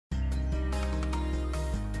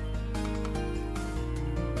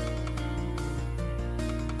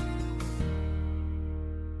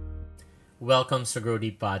Welcome sa Grow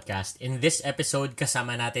Deep Podcast. In this episode,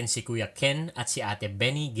 kasama natin si Kuya Ken at si Ate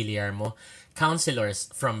Benny Guillermo, counselors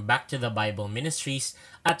from Back to the Bible Ministries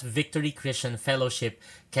at Victory Christian Fellowship,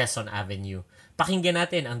 Quezon Avenue. Pakinggan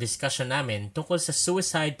natin ang discussion namin tungkol sa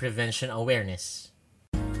suicide prevention awareness.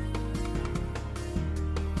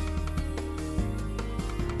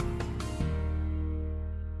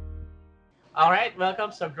 Alright,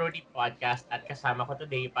 welcome sa Grow Deep Podcast at kasama ko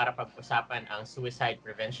today para pag-usapan ang suicide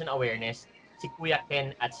prevention awareness si Kuya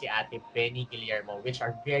Ken at si Ate Benny Guillermo, which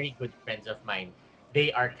are very good friends of mine.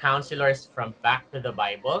 They are counselors from Back to the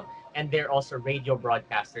Bible and they're also radio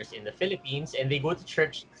broadcasters in the Philippines and they go to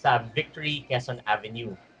church sa Victory Quezon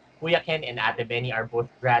Avenue. Kuya Ken and Ate Benny are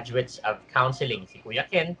both graduates of counseling. Si Kuya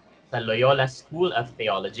Ken sa Loyola School of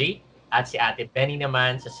Theology at si Ate Benny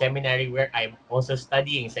naman sa seminary where I'm also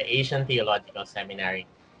studying sa Asian Theological Seminary.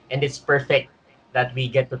 And it's perfect that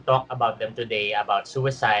we get to talk about them today, about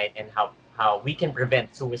suicide and how we can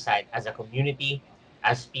prevent suicide as a community,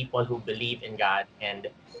 as people who believe in God,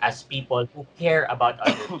 and as people who care about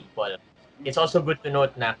other people. It's also good to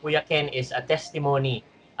note na Kuya Ken is a testimony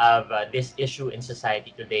of this issue in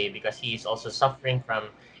society today because he is also suffering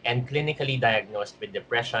from and clinically diagnosed with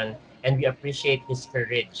depression, and we appreciate his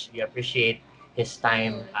courage. We appreciate his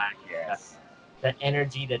time and Yes. the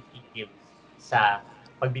energy that he gives sa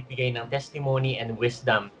pagbibigay ng testimony and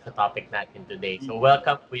wisdom sa topic natin today. So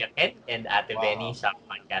welcome Kuya Ken and Ate Benny Wow. sa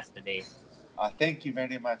podcast today. Thank you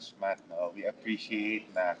very much, Matt. No? We appreciate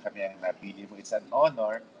na kami ang napili mo. It's an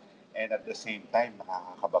honor and at the same time,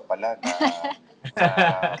 nakakakaba pala na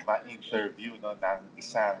ma-interview no, ng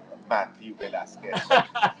isang Matthew Velasquez.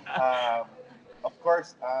 Um, of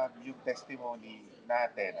course, yung testimony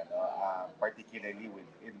natin, particularly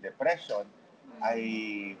in depression, ay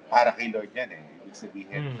para kay Lord yan eh. Ibig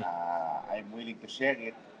sabihin, I'm willing to share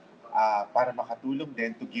it para makatulong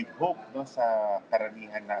din to give hope no sa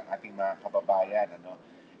karamihan ng ating mga kababayan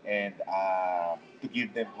and to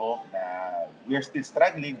give them hope na we are still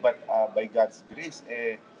struggling but by God's grace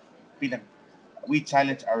we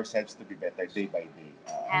challenge ourselves to be better day by day.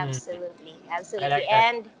 Absolutely. I like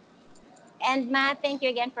that. And Matt, thank you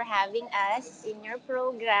again for having us in your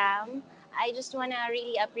program. I just want to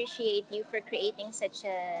really appreciate you for creating such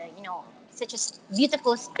a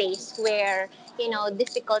beautiful space where,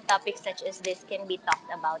 difficult topics such as this can be talked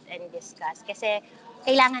about and discussed. Kasi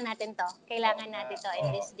kailangan natin to. Kailangan natin to in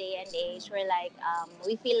this day and age where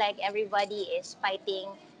we feel like everybody is fighting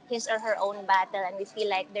his or her own battle and we feel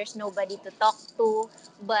like there's nobody to talk to,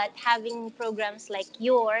 but having programs like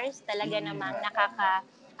yours talaga namang nakaka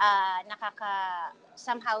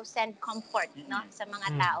somehow send comfort no sa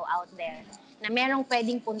mga tao out there na merong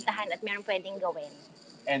pwedeng puntahan at merong pwedeng gawin.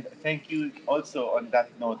 And thank you also on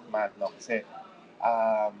that note, Matt, no, kasi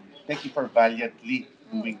thank you for valiantly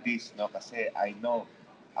doing this, no, kasi I know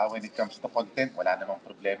when it comes to content, wala namang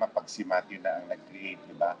problema pag si Matthew na ang nag-create,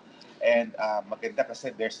 di ba? And maganda kasi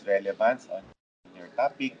there's relevance on your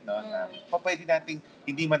topic, no, na pwede nating,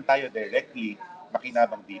 hindi man tayo directly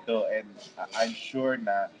makinabang dito, and I'm sure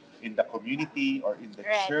na in the community or in the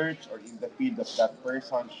church or in the field of that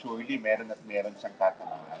person, surely meron siyang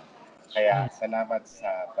tatanungan. Kaya salamat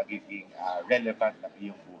sa pagiging relevant ng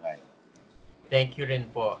iyong buhay. Thank you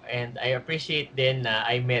rin po. And I appreciate din na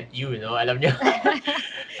I met you, no? Alam niyo,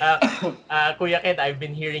 Kuya Ken, I've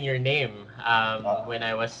been hearing your name when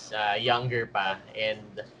I was younger pa.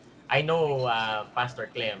 And I know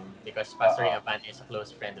Pastor Clem because Pastor Yavan is a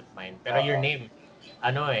close friend of mine. Pero your name,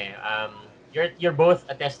 you're both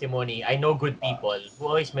a testimony. I know good people who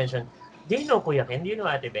always mention, do you know Kuya Ken? Do you know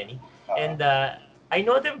Ate Benny? And I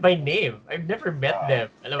know them by name. I've never met them.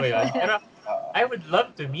 Alam mo yun? Pero I would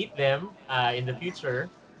love to meet them in the future.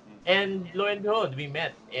 And lo and behold, we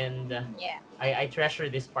met. And I treasure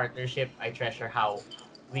this partnership. I treasure how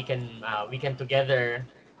we can together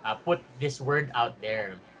put this word out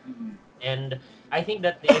there. And I think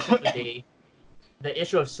that the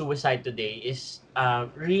issue of suicide today is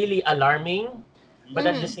really alarming. But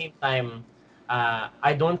at the same time,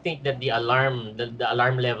 I don't think that the alarm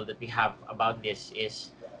level that we have about this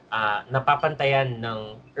is napapantayan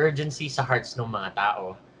ng urgency sa hearts ng mga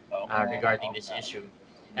tao regarding this issue.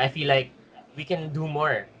 I feel like we can do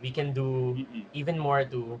more. We can do even more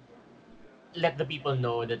to let the people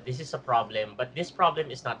know that this is a problem, but this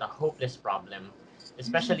problem is not a hopeless problem,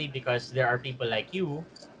 especially because there are people like you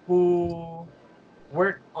who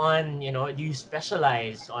work on, you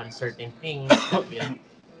specialize on certain things that will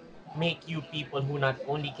make you people who not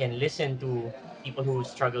only can listen to people who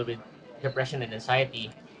struggle with depression and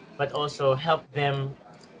anxiety, but also help them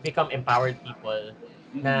become empowered people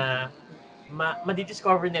na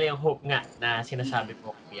madidiscover nila yung hope nga na sinasabi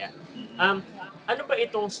mo, Kuya. Ano ba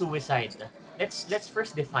itong suicide? Let's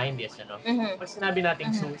first define this, ano? Mhm. Pag sinabi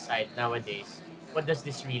nating suicide nowadays, what does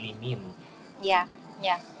this really mean? Yeah,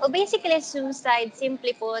 yeah. Well, basically, suicide,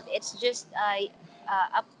 simply put, it's just an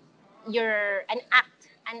act,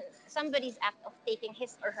 and somebody's act of taking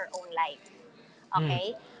his or her own life. Mm. Okay,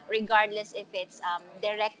 regardless if it's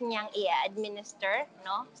direct niyang i-administer,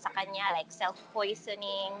 no, sa kanya, like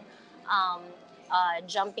self-poisoning, um,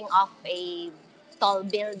 jumping off a tall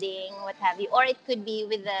building, what have you, or it could be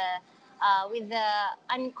with the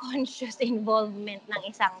unconscious involvement ng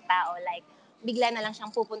isang tao, like bigla na lang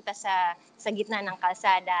siyang pupunta sa gitna ng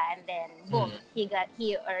kalsada, and then boom, he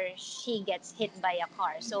or she gets hit by a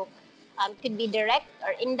car. So could be direct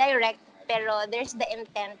or indirect, pero there's the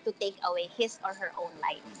intent to take away his or her own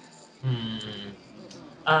life. Mm.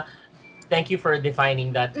 Uh, Thank you for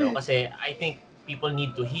defining that, no? Kasi I think people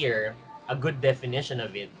need to hear a good definition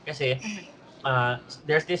of it. Kasi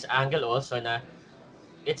there's this angle also na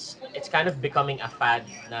it's kind of becoming a fad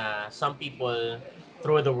na some people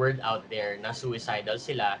throw the word out there na suicidal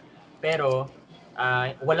sila, pero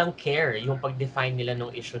walang care yung pag-define nila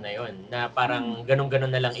ng issue na yon, na parang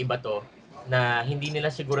ganun-ganun na lang iba to, na hindi nila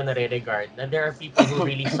siguro nare-regard na there are people who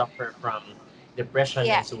really suffer from depression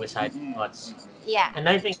Yeah. and suicide thoughts. Yeah. And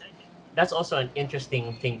I think that's also an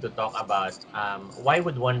interesting thing to talk about. Why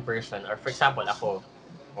would one person, or for example, ako,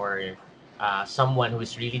 or someone who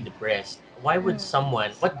is really depressed, why would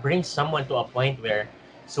someone, what brings someone to a point where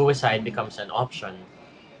suicide becomes an option?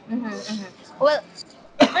 Well,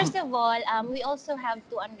 first of all, we also have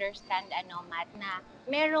to understand, Matt, na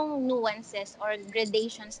merong nuances or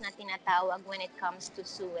gradations na tinatawag when it comes to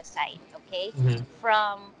suicide, okay? Mhm.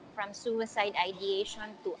 From suicide ideation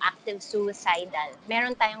to active suicidal.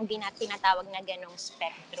 Meron tayong tinatawag na ganong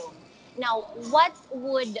spectrum. Now, what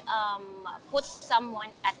would put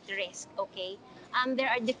someone at risk, okay? There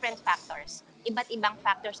are different factors, iba't ibang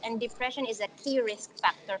factors, and depression is a key risk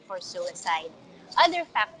factor for suicide. Other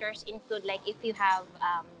factors include, like, if you have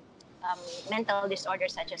mental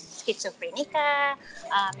disorders such as schizophrenia,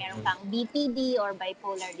 meron kang BPD or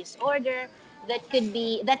bipolar disorder, that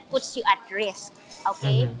puts you at risk.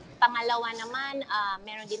 Okay? Mhm. Pangalawa naman,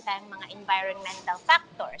 meron din tayong mga environmental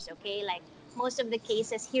factors. Okay? Like, most of the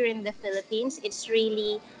cases here in the Philippines, it's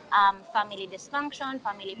really family dysfunction,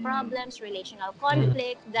 family problems, relational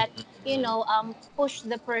conflict that push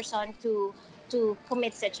the person to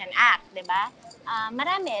commit such an act, di ba?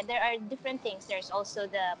 Marami. There are different things. There's also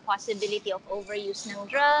the possibility of overuse ng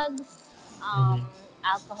drugs, Mhm.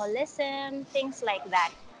 alcoholism, things like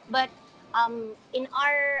that. But in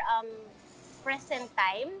our present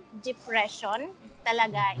time, depression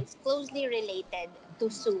talaga is closely related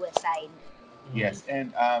to suicide. Yes,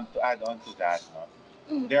 and to add on to that, no,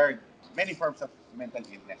 there are many forms of mental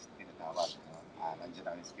illness na tinatawag. No? Nandiyan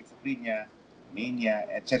ang schizophrenia, mania,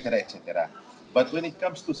 etc., etc. But when it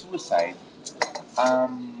comes to suicide,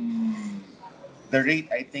 um, the rate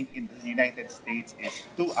I think in the United States is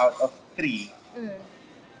 2 out of 3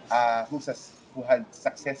 who had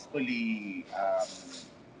successfully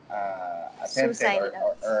attempted Suicide.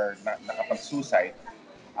 or nakapag-suicide.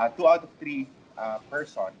 2 out of 3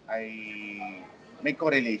 person ay may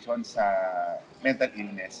correlation sa mental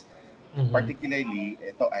illness. Mhm. Particularly,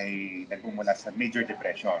 ito ay nagmumula sa major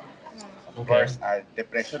depression. Of Okay. course,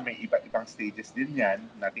 depression may iba't ibang stages din yan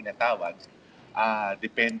na tinatawag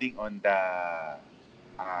depending on the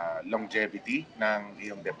longevity ng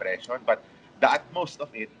iyong depression. But the utmost of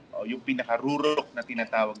it, o yung pinakarurok na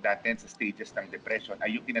tinatawag natin sa stages ng depression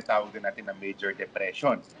ay yung tinatawag din natin na major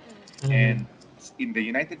depression. And Mhm. in the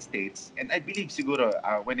United States, and I believe siguro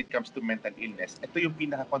when it comes to mental illness, ito yung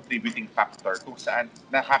pinaka-contributing factor kung saan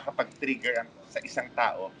nakakapag-trigger sa isang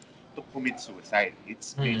tao to commit suicide.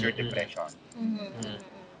 It's major Mhm. depression. Mhm.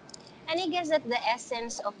 And I guess that the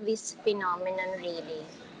essence of this phenomenon really,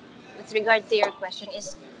 with regard to your question,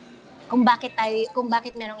 is kung bakit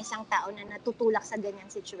merong isang tao na natutulak sa ganyang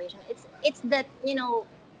situation. It's that,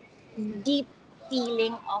 deep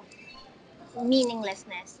feeling of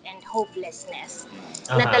meaninglessness and hopelessness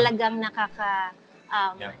na Aha. talagang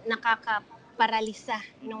Yeah. nakakaparalisa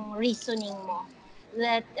nung reasoning mo,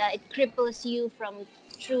 that it cripples you from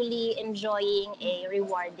truly enjoying a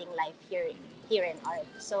rewarding life here in art.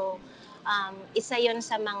 So isa yon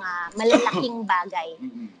sa mga malalaking bagay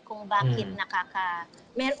kung bakit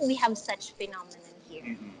Mm. we have such phenomenon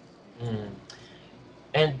here. Mm.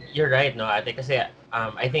 And you're right, no, ate, kasi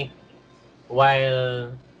I think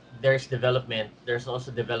while there's development, there's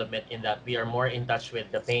also development in that we are more in touch with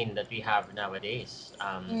the pain that we have nowadays.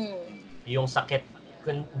 Mm. Yung sakit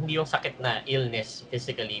hindi yung sakit na illness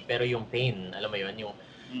physically, pero yung pain, alam mo yun,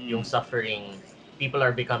 yung suffering. People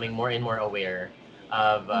are becoming more and more aware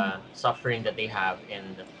of suffering that they have,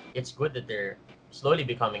 and it's good that they're slowly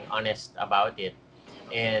becoming honest about it.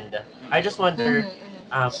 And I just wonder,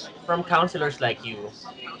 uh, from counselors like you,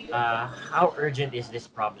 how urgent is this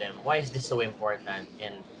problem? Why is this so important?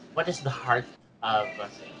 And what is the heart of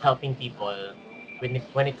helping people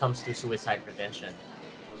when it comes to suicide prevention?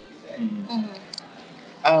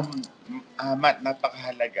 Um, Matt,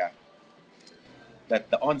 napakahalaga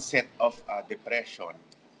that the onset of depression,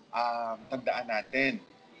 tandaan natin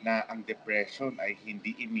na ang depression ay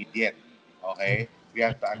hindi immediate. Okay? We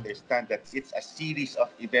have to understand that it's a series of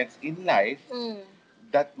events in life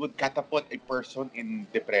that would catapult a person in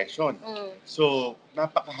depression. So,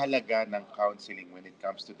 napakahalaga ng counseling when it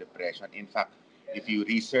comes to depression. In fact, if you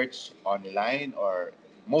research online, or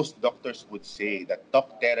most doctors would say that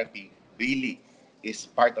talk therapy really is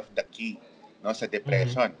part of the key, no, sa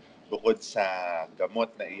depression. Bukod sa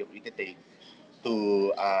gamot na iyong ititake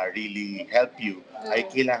to really help you, ay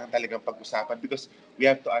kailangan talagang pag-usapan, because we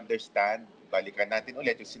have to understand, balikan natin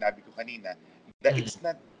ulit yung sinabi ko kanina, that it's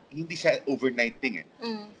not, hindi siya overnight thing eh.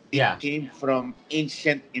 It Yeah. came from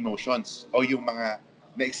ancient emotions o yung mga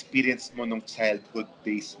na-experience mo nung childhood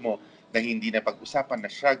days mo na hindi na pag-usapan,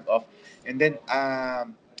 na shrug off. And then,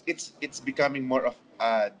 it's becoming more of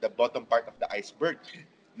the bottom part of the iceberg,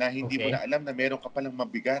 na hindi mo Okay. na alam na meron ka palang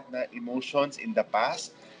mabigat na emotions in the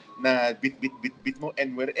past na bit mo,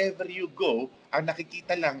 and wherever you go, ang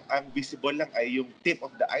nakikita lang, ang visible lang ay yung tip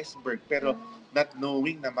of the iceberg, pero not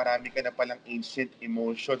knowing na marami ka na palang ancient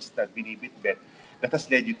emotions na binibitbit that has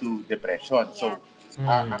led you to depression. So,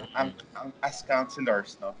 as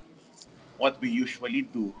counselors, no, what we usually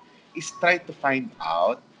do is try to find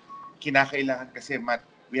out, kinakailangan kasi, Matt,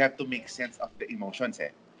 we have to make sense of the emotions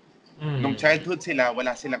eh. Nung childhood sila,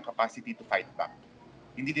 wala silang capacity to fight back.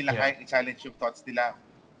 Hindi nila kaya i-challenge yung thoughts nila.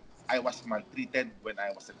 I was maltreated when I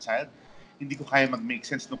was a child. Hindi ko kaya mag-make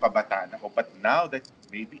sense nung kabataan ako. But now that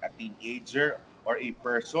maybe a teenager or a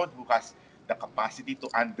person who has the capacity to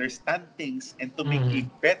understand things and to make a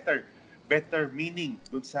better meaning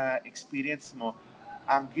dun sa experience mo,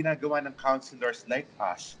 ang ginagawa ng counselors like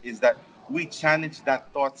us is that we challenge that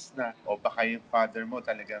thoughts na, o baka yung father mo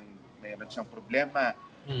talagang mayroon siyang problema,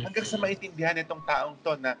 hanggang sa maintindihan itong taong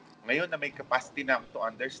to na ngayon na may capacity na to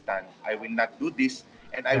understand, I will not do this,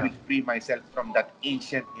 and I will free myself from that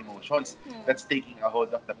ancient emotions that's taking a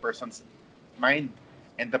hold of the person's mind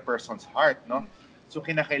and the person's heart, no? So,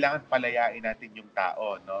 kinakailangan palayain natin yung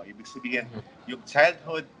tao, no? Ibig sabihin, yung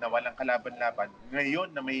childhood na walang kalaban-laban,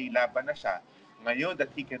 ngayon na may laban na siya, ngayon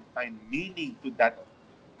that he can find meaning to that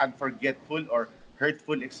unforgetful or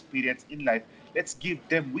hurtful experience in life, let's give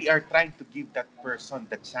them, we are trying to give that person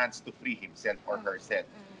the chance to free himself or herself.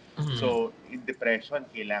 So, in depression,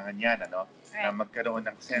 kailangan yan, ano, na magkaroon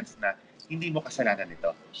ng sense na hindi mo kasalanan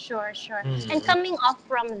ito. Sure. And coming off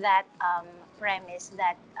from that premise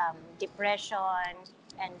that depression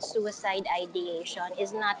and suicide ideation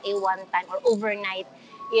is not a one-time or overnight,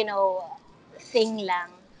 thing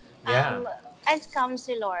lang. Yeah. As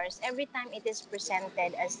counselors, every time it is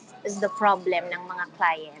presented as the problem ng mga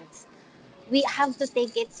clients, we have to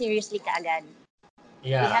take it seriously kaagad.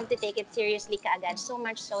 Yeah. We have to take it seriously kaagad, so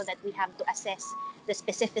much so that we have to assess the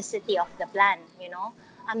specificity of the plan,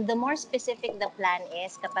 the more specific the plan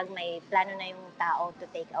is, kapag may plano na yung tao to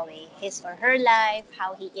take away his or her life,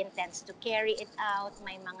 how he intends to carry it out,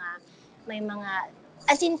 may mga,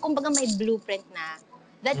 as in, kumbaga may blueprint na,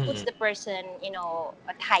 that puts the person,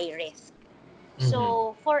 at high risk.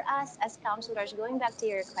 So, for us as counselors, going back to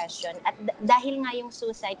your question, at dahil nga yung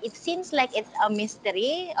suicide, it seems like it's a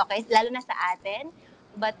mystery, okay, lalo na sa atin,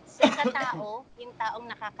 but sa tao, yung taong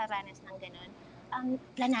nakakaranas ng ganun,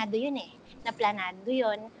 planado yun eh. Naplanado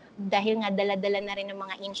yun dahil nga dala-dala na rin ng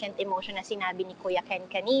mga ancient emotion na sinabi ni Kuya Ken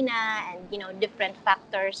kanina, and different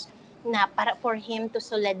factors na para for him to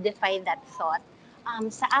solidify that thought.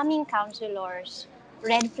 Sa aming counselors,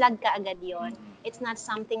 red flag kaagad yun. It's not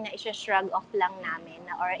something na isha-shrug off lang namin,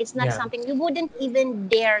 or it's not something we wouldn't even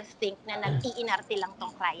dare think na nag-iinarte lang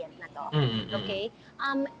tong client na to. Okay?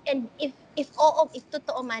 And if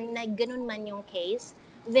totoo man na ganun man yung case,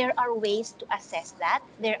 there are ways to assess that.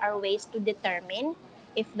 There are ways to determine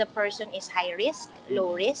if the person is high risk,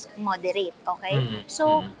 low risk, moderate. Okay?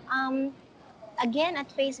 So, again, at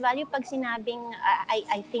face value, pag sinabing,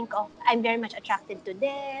 I think of, I'm very much attracted to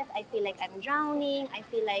death, I feel like I'm drowning, I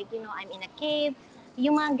feel like, I'm in a cave,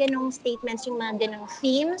 yung mga ganong statements, yung mga ganong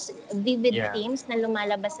themes, vivid themes na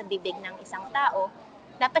lumalabas sa bibig ng isang tao,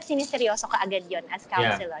 dapat siniseryoso ka agad yon as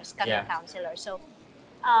counselors, kami counselors. So,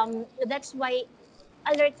 that's why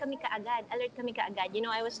alert kami kaagad. You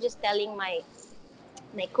know, I was just telling my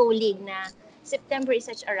colleague na September is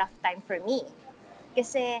such a rough time for me.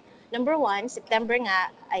 Kasi number one, September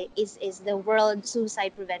nga is the World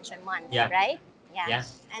Suicide Prevention Month, Yeah. right? Yeah.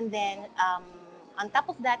 And then on top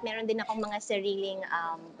of that, meron din akong mga sariling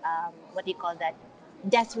what do you call that?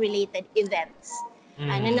 Death-related events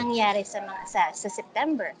na nangyari sa mga sa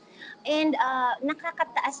September. And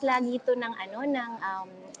nakakataas lagi ito ng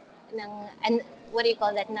what do you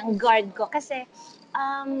call that? Ng guard ko kasi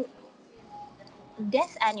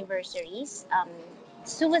death anniversaries,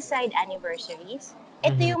 suicide anniversaries,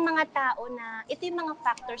 ito yung mga tao na, ito yung mga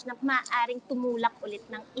factors na maaaring tumulak ulit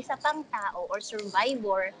ng isa pang tao or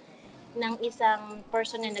survivor ng isang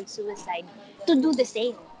person na nag-suicide to do the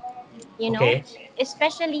same. You know? Okay.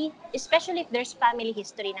 Especially if there's family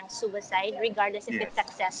history ng suicide, regardless if it's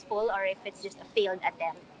successful or if it's just a failed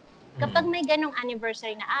attempt. Kapag may ganong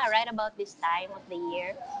anniversary na, right about this time of the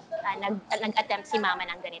year, nag-attempt si mama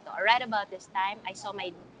ng ganito. Or right about this time, I saw my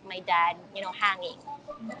dad, you know, hanging.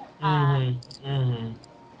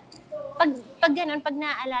 Pag ganon, pag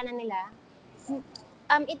naaalala nila,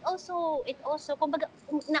 it also, kumbaga,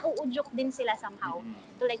 nauudyok din sila somehow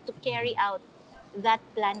to carry out that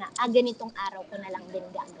plan na ganitong araw ko na lang din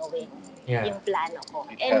gagawin yung plano ko.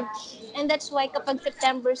 And that's why kapag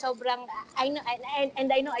September sobrang I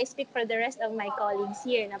know I speak for the rest of my colleagues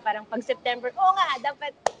here na parang pag September,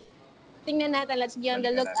 dapat tingnan natin, let's be on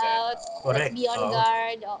the lookout, let's be on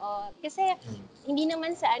guard. Kasi hindi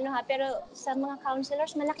naman sa pero sa mga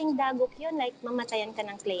counselors, malaking dagok yun, like mamatayan ka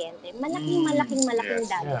ng kliyente. Malaking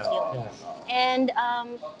dagok yun. And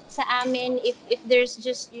sa amin, if there's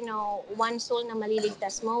just, you know, one soul na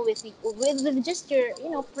maliligtas mo with just your,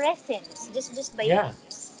 you know, presence, just by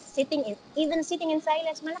sitting in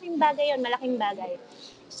silence, malaking bagay.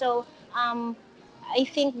 So I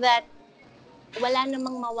think that wala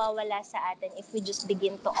namang mawawala sa atin if we just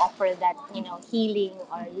begin to offer that, you know, healing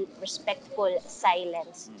or respectful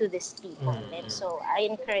silence to these people. And so I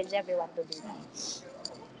encourage everyone to do that.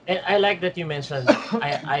 And I like that you mentioned,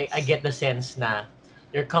 I get the sense na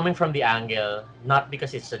you're coming from the angle, not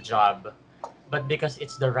because it's a job, but because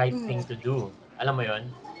it's the right thing to do. Alam mo yun?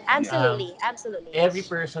 Absolutely. Every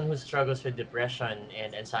person who struggles with depression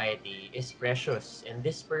and anxiety is precious. And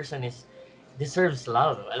this person deserves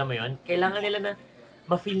love. Alam mo yun? Kailangan nila na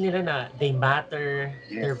ma-feel nila na they matter,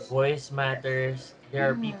 their voice matters, there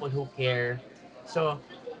are people who care. So,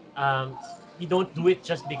 we don't do it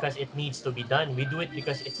just because it needs to be done. We do it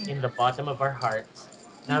because it's in the bottom of our hearts.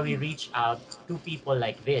 Now we reach out to people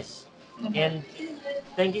like this. And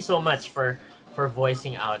thank you so much for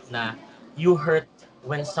voicing out na you hurt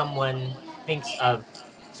when someone thinks of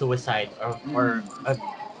suicide or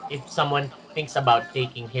if someone thinks about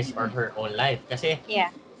taking his or her own life. Kasi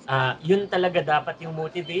yun talaga dapat yung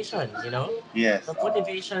motivation, you know? Yes. The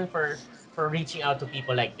motivation for reaching out to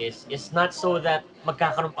people like this is not so that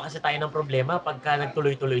magkakaroon pa kasi tayo ng problema pagka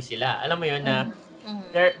nagtuloy-tuloy sila. Alam mo yun na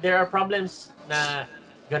there are problems na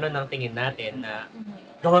gano'n ang tingin natin na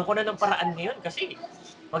gawan ko na ng paraan ngayon kasi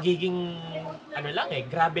magiging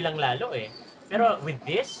grabe lang lalo eh. Pero with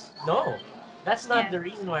this, no. That's not the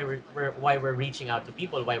reason why we're reaching out to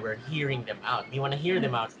people, why we're hearing them out. We want to hear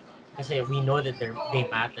them out kasi we know that they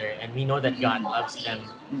matter and we know that God loves them.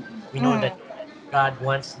 We know that God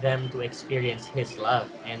wants them to experience His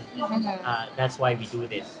love, and that's why we do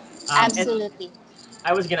this. Absolutely.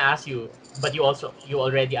 I was gonna ask you, but you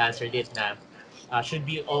already answered it. Na should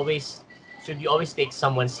we always take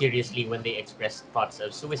someone seriously when they express thoughts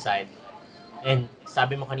of suicide? And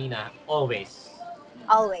sabi mo kanina, always.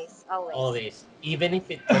 Even if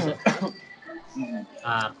it was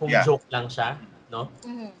kung joke lang siya, no?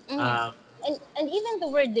 And even the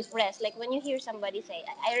word depressed, like when you hear somebody say,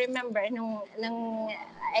 I remember nung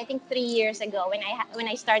I think 3 years ago when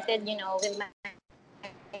I started, you know, with my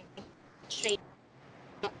straight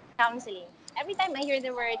counseling. Every time I hear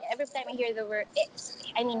the word,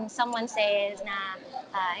 someone says na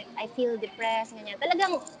I feel depressed, ganyan.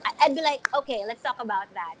 Talagang, I'd be like, okay, let's talk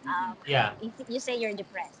about that. You say you're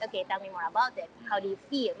depressed. Okay, tell me more about it. How do you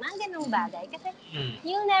feel? Mga ganong bagay. Kasi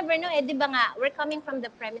you'll never know. Di ba nga, we're coming from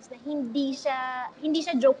the premise na hindi siya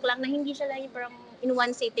joke lang, na hindi siya lang parang in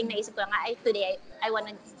one sitting na isip ko lang, today, I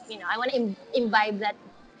wanna imbibe that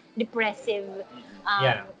depressive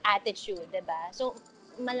attitude, diba? So,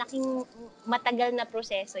 matagal na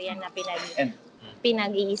proseso yan na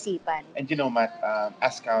pinag-iisipan. And you know, Matt,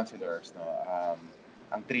 as counselors, no,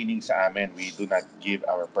 ang training sa amin, we do not give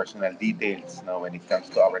our personal details, no, when it comes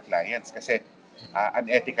to our clients kasi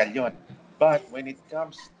unethical yon. But when it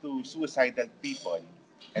comes to suicidal people,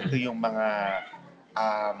 ito yung mga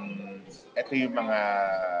ito yung mga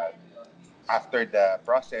after the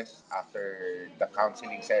process, after the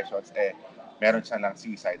counseling sessions, meron siya lang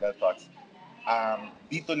suicidal thoughts.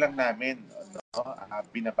 Dito lang namin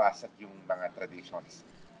binabasag yung mga traditions.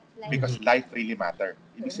 Because life really matter.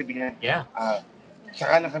 Ibig sabihin, Yeah.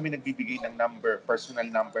 Tsaka lang kami nagbibigay ng number, personal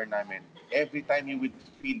number namin. Every time you would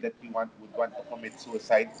feel that you would want to commit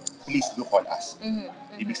suicide, please do call us.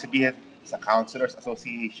 Ibig sabihin, sa Counselors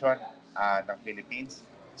Association ng Philippines,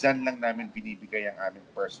 dyan lang namin binibigay ang aming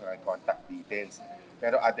personal contact details.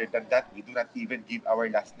 Pero other than that, we do not even give our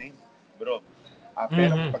last name. Bro,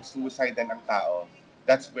 pero kapag suicidal ang tao,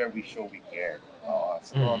 that's where we show we care.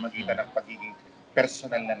 So, magitan ng pagiging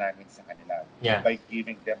personal na namin sa kanila by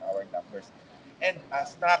giving them our numbers. And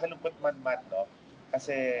as nakakalungkot man, Matt, no?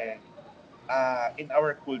 Kasi in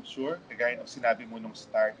our culture, kagaya ng sinabi mo nung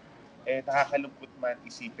start, nakakalungkot man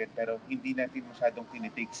isipin, pero hindi natin masyadong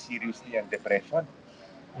tinitake seriously ang depression.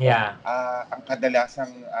 Yeah. Ang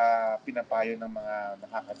kadalasang pinapayo ng mga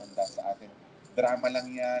nakakatanda sa atin, drama lang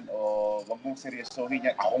yan, o wag mong seryosohin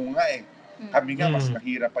yan. Ako nga kami nga, mas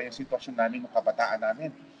mahirap pa yung sitwasyon namin ng kabataan namin.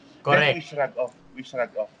 Correct. Then we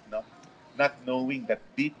shrug off, no? Not knowing that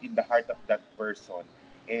deep in the heart of that person,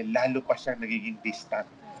 lalo pa siyang nagiging distant.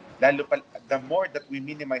 Lalo pa, the more that we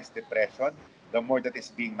minimize depression, the more that is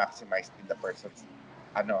being maximized in the person's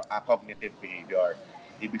cognitive behavior.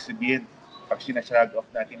 Ibig sabihin, pag sinashrug off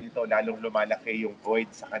natin ito, lalong lumalaki yung void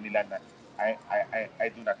sa kanila na I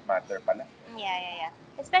do not matter pala. Yeah.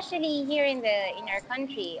 Especially here in our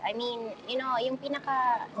country. I mean, yung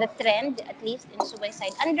the trend, at least in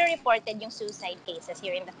suicide, underreported yung suicide cases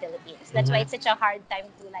here in the Philippines. That's why it's such a hard time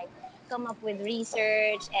to come up with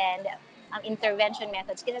research and intervention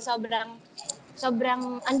methods. Kasi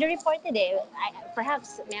sobrang underreported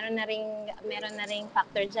perhaps meron na ring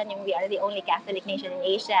factor dyan yung we are the only Catholic nation in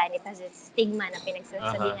Asia, and it has a stigma na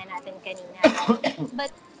pinagsasabihan natin kanina.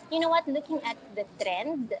 But you know what, looking at the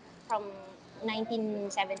trend from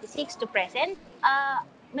 1976 to present,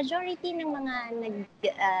 majority ng mga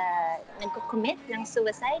nagko-commit ng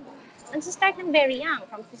suicide, nagsa-start ng very young,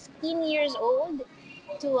 from 15 years old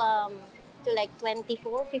to 24,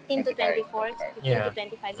 15 to 24, 15 to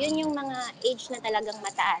 25. Yun yung mga age na talagang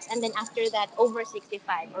mataas. And then after that, over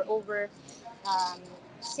 65 or over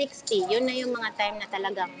 60, yun na yung mga time na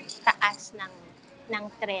talagang taas ng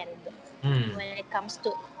trend when it comes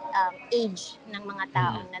to age ng mga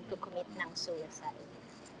taong nagko-commit ng suicide.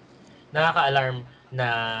 Nakaka-alarm na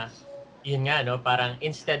yun nga, no, parang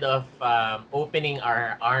instead of opening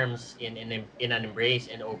our arms in an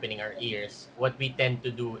embrace and opening our ears, what we tend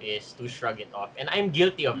to do is to shrug it off. And I'm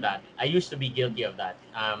guilty of that. I used to be guilty of that.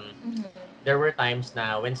 There were times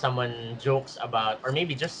na when someone jokes about, or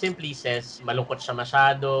maybe just simply says malungkot siya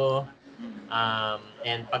masyado,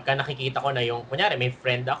 and pagka nakikita ko na yung, kunyari may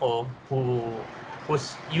friend ako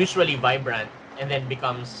who's usually vibrant and then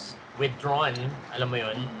becomes withdrawn, alam mo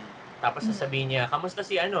yun, tapos sasabihin niya, kamusta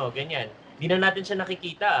si ganyan. Di na natin siya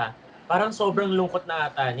nakikita. Parang sobrang lungkot na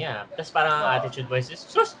ata niya. Tapos parang ang attitude voice is,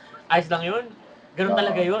 sus, ayos lang yun. Ganun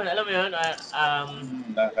talaga yun. Alam mo yun?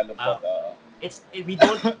 We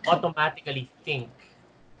don't automatically think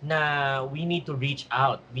na we need to reach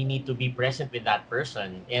out. We need to be present with that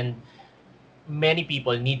person. And many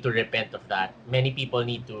people need to repent of that. Many people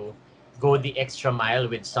need to go the extra mile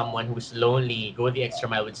with someone who's lonely. Go the extra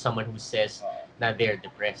mile with someone who says na they're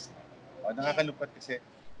depressed. Nakakalungkot kasi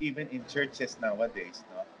even in churches nowadays,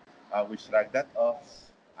 no, we shrug that off.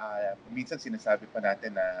 Minsan sinasabi pa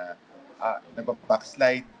natin na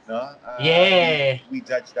nagpa-backslide, no? We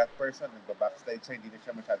judge that person, nagpa-backslide siya, hindi na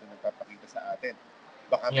siya masyadong nagpapakita sa atin.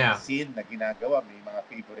 Baka may sin na ginagawa, may mga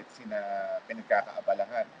favorite sin na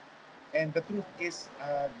pinagkakaabalahan. And the truth is,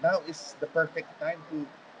 now is the perfect time to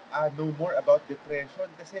know more about depression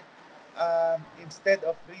kasi instead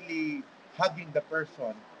of really hugging the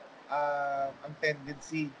person, ang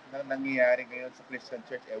tendency na nangyayari ngayon sa Christian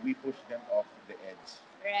Church, we push them off the edge.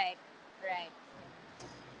 Right.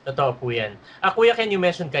 Totoo po yan. Kuya Ken, you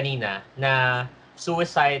mentioned kanina na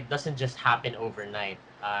suicide doesn't just happen overnight.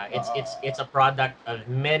 It's a product of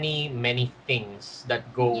many things that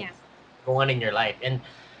go on in your life. And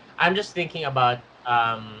I'm just thinking about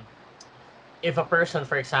if a person,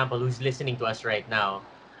 for example, who's listening to us right now,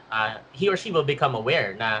 he or she will become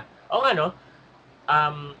aware na,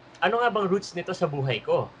 ano nga bang roots nito sa buhay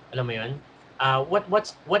ko? Alam mo yun?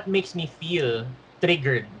 What makes me feel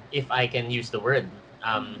triggered, if I can use the word?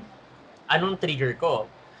 Anong trigger ko?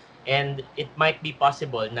 And it might be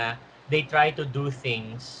possible na they try to do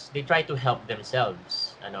things, they try to help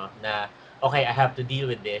themselves. Na, okay, I have to deal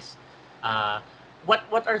with this.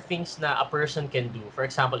 what are things na a person can do? For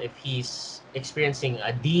example, if he's experiencing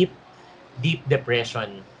a deep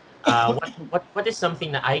depression, what is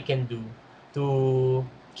something that I can do to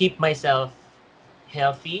keep myself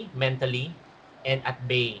healthy mentally and at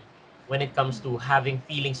bay when it comes to having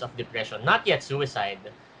feelings of depression? Not yet suicide,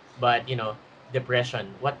 but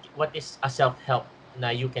depression. What is a self-help na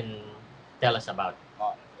you can tell us about?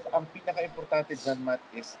 So ang pinaka-importante dyan, Matt,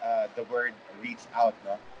 is the word reach out,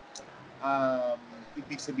 no? Um,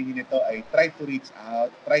 Ibig sabihin nito ay try to reach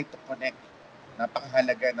out, try to connect.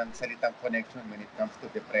 Napakahalaga ng salitang connection when it comes to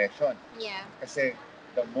depression. Yeah. Kasi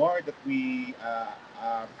the more that we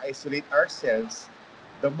isolate ourselves,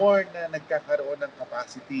 the more na nagkakaroon ng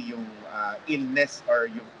capacity yung illness or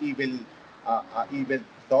yung evil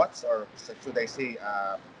thoughts, or should I say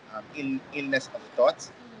illness of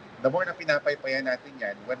thoughts, the more na pinapaypayan natin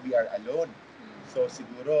yan when we are alone. So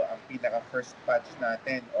siguro ang pinaka first patch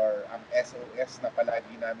natin or ang SOS na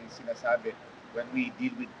palagi namin sinasabi when we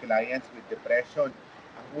deal with clients with depression,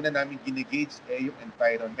 ang una namin ginigauge yung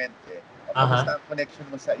environment eh. O, kamusta ang connection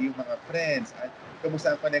mo sa iyong mga friends?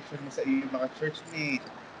 Kamusta ang connection mo sa iyong mga churchmates?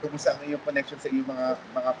 Kamusta ang iyong connection sa iyong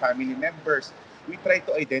mga family members? We try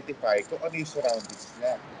to identify kung ano yung surroundings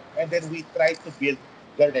niya. And then we try to build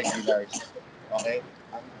the regulars. Okay?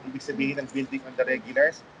 Ang ibig sabihin ng building on the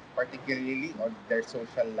regulars, particularly on their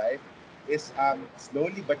social life, is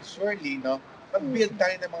slowly but surely, no, mag-build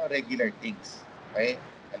tayo ng mga regular things. Okay?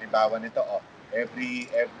 Halimbawa nito,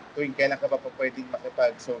 every tuwing kailan ka ba pa pwedeng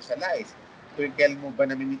makipag-socialize? Tuwing kailan mo ba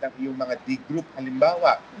namimit ang iyong mga D-group,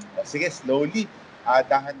 halimbawa? Sige, slowly,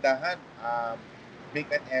 dahan-dahan,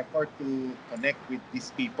 make an effort to connect with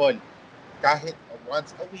these people. Kahit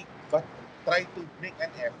once a week, but try to make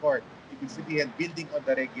an effort. Ibig sabihin, building on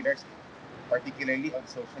the regulars, particularly on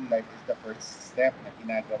social life, is the first step na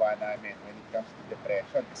ginagawa namin when it comes to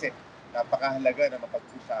depression. Kasi napakahalaga na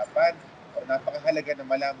mapag-usapan o napakahalaga na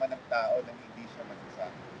malaman ng tao na hindi siya mag-isa.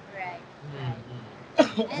 Right.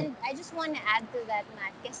 And I just want to add to that,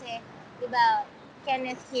 Matt, kasi, di ba,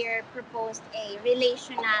 Kenneth here proposed a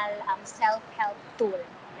relational self-help tool,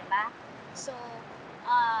 di ba? So,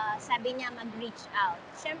 sabi niya mag-reach out.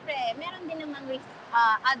 Siyempre, meron din namang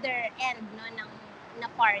other end no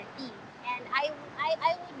na party. And I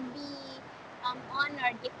would be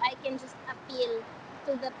honored if I can just appeal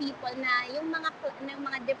to the people na yung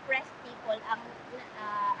mga depressed people ang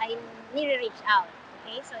ay nire-reach out.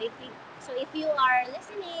 Okay? So if you are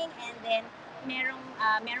listening and then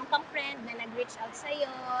merong kang friend na nag-reach out sa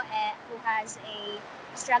iyo who has a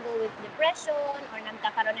struggle with depression or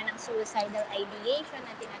nagkakaroon na ng suicidal ideation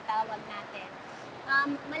na tinatawag natin,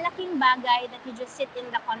 malaking bagay that you just sit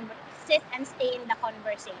and stay in the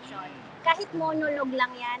conversation. Kahit monologue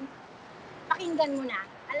lang yan, pakinggan mo na.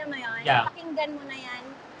 Alam mo yun? Yeah. Pakinggan mo na yan.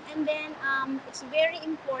 And then, it's very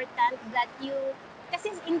important that you,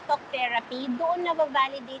 kasi in talk therapy, doon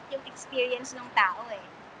na-validate yung experience ng tao eh.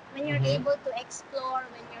 When you're able to explore,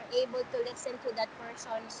 when you're able to listen to that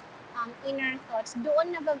person's inner thoughts,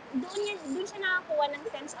 doon siya nakakuha ng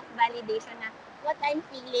sense of validation na what I'm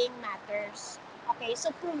feeling matters. Okay,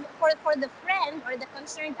 so for the friend or the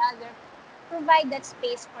concerned other, provide that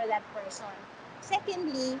space for that person.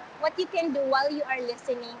 Secondly, what you can do while you are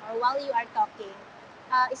listening or while you are talking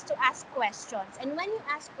is to ask questions. And when you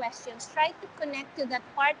ask questions, try to connect to that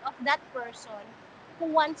part of that person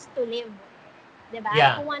who wants to live. Diba?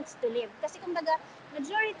 Yeah. Who wants to live. Kasi kumbaga,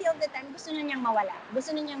 majority of the time, gusto na niyang mawala.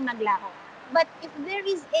 Gusto na niyang maglaho. But if there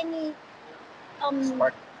is any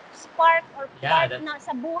spark or part na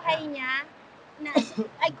sa buhay niya, na,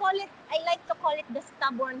 I like to call it the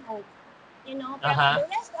stubborn hope. You know, the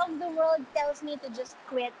rest of the world tells me to just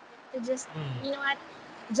quit, to just, you know what,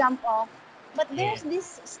 jump off. But there's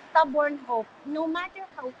this stubborn hope. No matter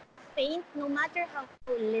how faint, no matter how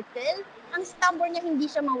little, ang stubborn niya,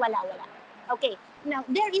 hindi siya mawala-wala. Okay, now,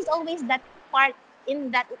 there is always that part in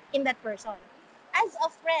that person. As a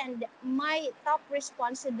friend, my top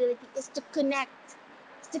responsibility is to connect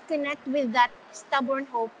with that stubborn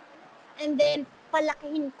hope, and then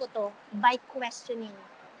palakihin ko to by questioning.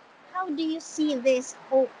 How do you see this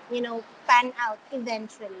hope, pan out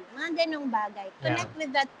eventually? Mga ganong bagay. Connect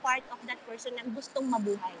with that part of that person na gustong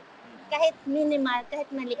mabuhay. Kahit minimal, kahit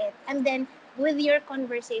maliit. And then, with your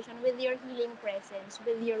conversation, with your healing presence,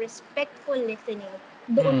 with your respectful listening,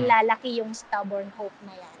 doon lalaki yung stubborn hope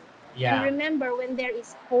na yan. Yeah. And remember, when there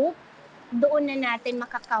is hope, doon na natin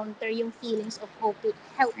maka-counter yung feelings of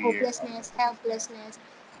hopelessness, helplessness,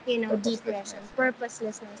 depression,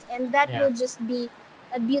 purposelessness. And that will just be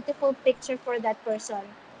a beautiful picture for that person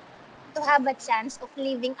to have a chance of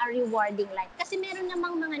living a rewarding life. Kasi meron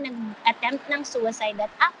namang mga nag-attempt ng suicide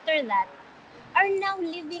that after that, are now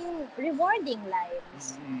living rewarding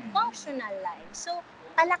lives, functional lives. So,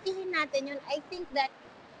 palakihin natin yun. I think that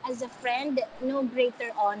as a friend, no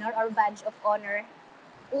greater honor or badge of honor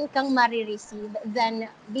kang marireceive than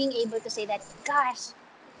being able to say that, gosh,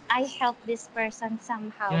 I helped this person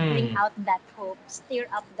somehow bring out that hope, stir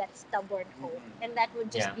up that stubborn hope. And that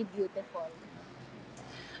would just Yeah. be beautiful.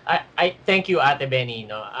 I thank you, Ate Benny.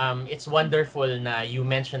 No, it's wonderful na you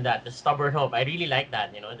mentioned that the stubborn hope. I really like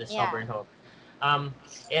that. The Yeah. stubborn hope.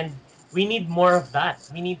 And we need more of that.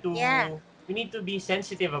 Yeah. We need to be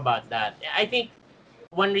sensitive about that. I think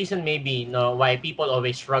one reason maybe no why people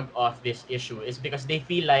always shrug off this issue is because they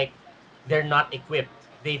feel like they're not equipped.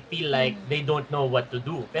 They feel like Mm. they don't know what to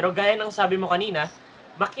do. Pero gaya ng sabi mo kanina,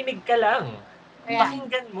 makinig ka lang. Yeah.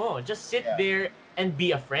 Pakinggan mo. Just sit Yeah. there and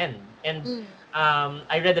be a friend. And Mm.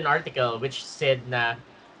 I read an article which said na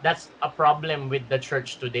that's a problem with the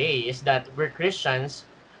church today is that we're Christians,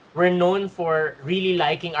 we're known for really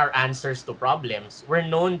liking our answers to problems. We're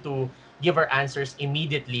known to give our answers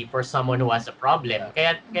immediately for someone who has a problem.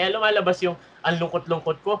 Kaya lumalabas yung ang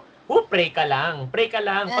lungkot-lungkot ko, pray ka lang. Pray ka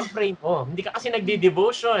lang. Pag-pray mo. Hindi ka kasi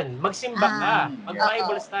nagde-devotion. Magsimba ka. Oo.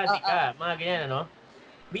 Mag-Bible study Oo. ka. Mga ganyan, ano?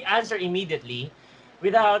 We answer immediately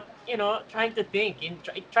without, trying to think and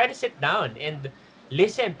try to sit down and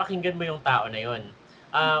listen, pakinggan mo yung tao na yon.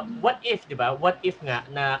 What if, di ba? What if nga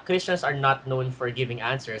na Christians are not known for giving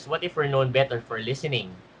answers? What if we're known better for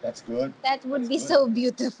listening? That's good. That would be That's so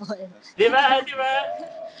good. beautiful. Di ba? Di ba?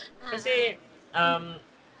 Uh-uh. Kasi,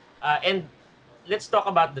 and let's talk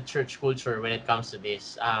about the church culture when it comes to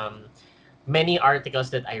this. Many articles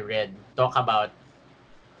that I read talk about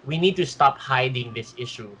we need to stop hiding this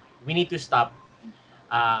issue. We need to stop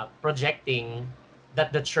projecting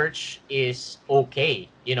that the church is okay.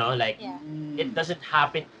 Like Yeah. it doesn't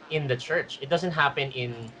happen in the church. It doesn't happen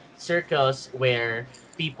in circles where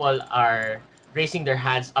people are raising their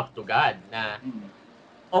hands up to God. Na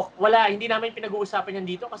wala, hindi namin pinag-uusapan yan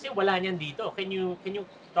dito kasi wala niyan dito. Can you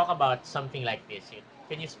talk about something like this?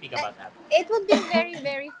 Can you speak about that? It would be very,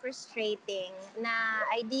 very frustrating na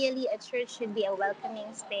ideally a church should be a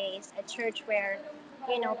welcoming space, a church where,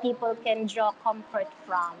 people can draw comfort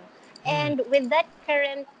from. And with that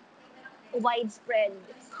current widespread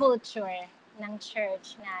culture ng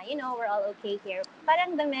church na, we're all okay here,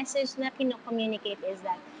 parang the message na communicate is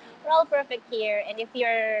that we're all perfect here, and if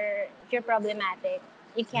you're problematic,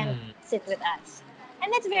 you can't sit with us.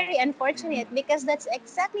 And that's very unfortunate because that's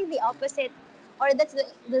exactly the opposite, or that's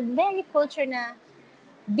the very culture na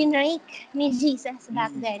binrake ni Jesus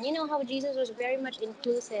back then. You know how Jesus was very much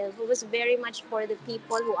inclusive, who was very much for the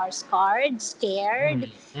people who are scarred, scared,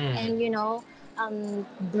 and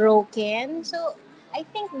broken. So I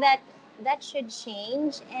think that should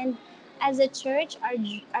change. And as a church,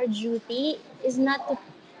 our duty is not to,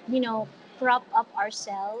 prop up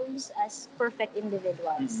ourselves as perfect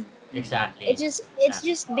individuals. Exactly. It's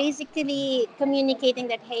just basically communicating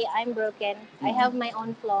that, hey, I'm broken. I have my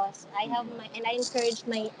own flaws. And I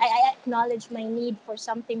acknowledge my need for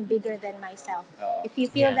something bigger than myself. If you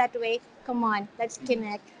feel Yeah. that way, come on, let's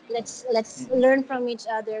connect. Let's learn from each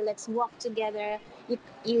other. Let's walk together.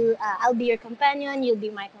 I'll be your companion. You'll be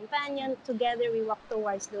my companion. Together we walk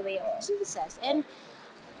towards the way of Jesus. And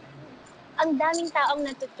ang daming taong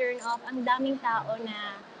na-turn off, ang daming tao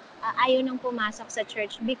na ayaw nang pumasok sa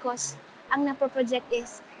church because ang napoproject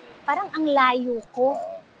is parang ang layo ko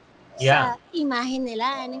Yeah. sa imahe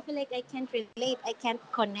nila. And I feel like I can't relate, I can't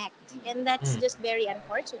connect. And that's just very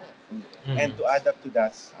unfortunate. And to add up to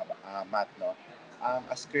that, Matt, no,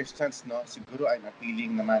 as Christians, no, siguro I'm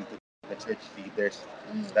appealing naman to the church leaders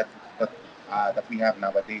that that that we have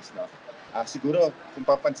nowadays, no. Siguro kung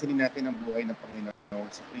papansinin natin ang buhay ng Panginoon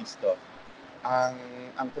sa Kristo,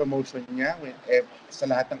 ang promotion niya sa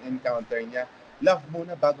lahat ng encounter niya, love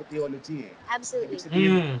muna bago theology eh. Absolutely. Ibig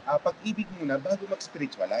sabihin, pag-ibig muna bago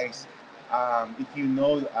mag-spiritualize. If you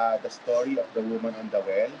know the story of the woman on the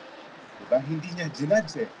well, diba? Hindi niya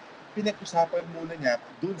ginudge eh. Pinag-usapan muna niya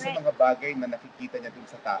dun sa mga bagay na nakikita niya dun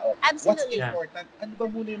sa tao. Absolutely. What's important? Ano ba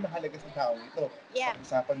muna yung mahalaga sa tao ito? Yeah.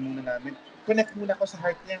 Pag-usapan muna namin. Connect muna ko sa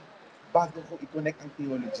heart niya bago ko i-connect ang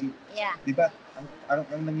theology. Yeah. Diba?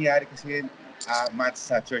 Ang nangyayari kasi Matt,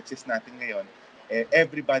 sa churches natin ngayon,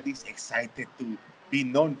 everybody's excited to be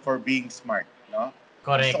known for being smart, no?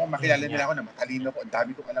 Correct. Gusto ko makilala nila ako na matalino ko, ang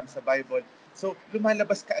dami kong alam sa Bible. So,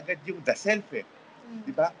 lumalabas ka agad yung the self eh.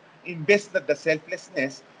 Di ba? Imbes na the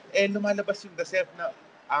selflessness, lumalabas yung the self na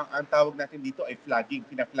ang tawag natin dito ay flagging.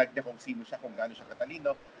 Pina-flag niya kung sino siya, kung gaano siya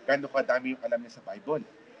katalino, gaano kadami yung alam niya sa Bible.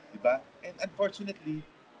 Di ba? And unfortunately,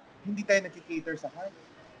 hindi tayo nag-cater sa heart.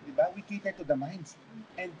 Di ba? We cater to the minds.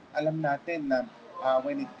 And alam natin na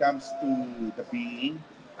when it comes to the being,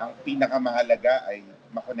 ang pinakamahalaga ay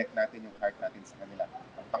makonect natin yung heart natin sa kanila.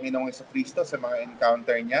 Ang Panginoong Jesucristo sa mga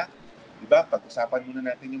encounter niya, di ba? Pag-usapan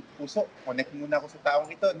muna natin yung puso. Connect muna ako sa taong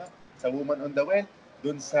ito, no? Sa woman on the well,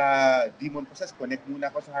 dun sa demon possessed, connect muna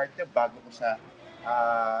ako sa heart niya bago ko siya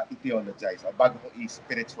i-theologize o bago ko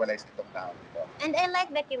i-spiritualize itong tao ito. And I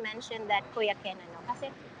like that you mentioned that, Kuya Ken, ano? Kasi,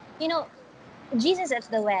 you know, Jesus at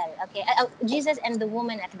the well, okay? Jesus and the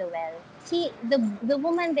woman at the well. See, the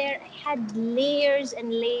woman there had layers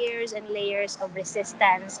and layers and layers of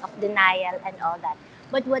resistance, of denial, and all that.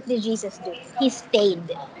 But what did Jesus do? He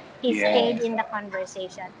stayed. He Yes. stayed in the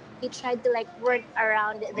conversation. He tried to like work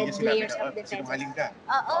around the Hindi niya sinabi layers na, of defense. sinungaling ka.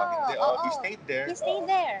 Oo, Hindi. oo. He stayed there. He stayed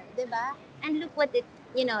there, di ba? And look what it,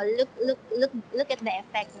 you know, look at the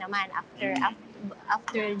effect naman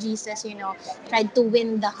after Jesus, you know, tried to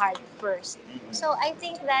win the heart first. So I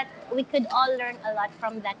think that we could all learn a lot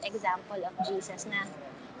from that example of Jesus na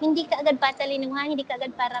hindi ka agad patalinuhan, hindi ka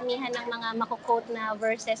agad paramihan ng mga mako-quote na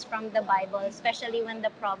verses from the Bible, especially when the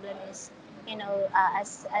problem is, you know,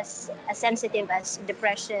 as sensitive as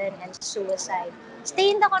depression and suicide. Stay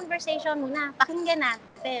in the conversation muna. Pakinggan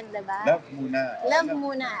natin, diba? Love muna. Love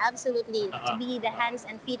muna, absolutely. To be the hands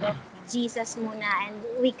and feet of Jesus muna, and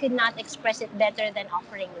we could not express it better than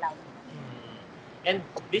offering love. And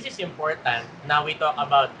this is important. Now we talk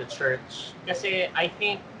about the church. Kasi I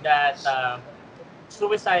think that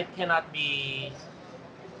suicide cannot be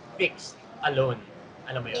fixed alone.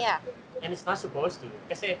 Alam mo yun? Yeah. And it's not supposed to.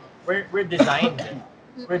 Kasi we're designed.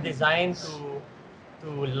 We're designed to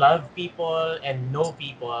love people and know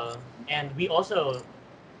people. And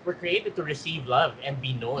we're created to receive love and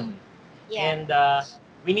be known. Yeah. And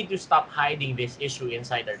we need to stop hiding this issue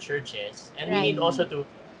inside our churches. And we need also to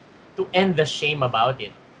end the shame about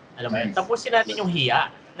it. Alam mo yun? Nice. Tapusin natin yung hiya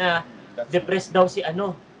na depressed daw si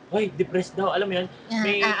ano. Hoy, depressed daw. Alam mo yun?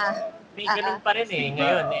 May ganun pa rin eh.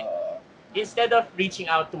 Ngayon, instead of reaching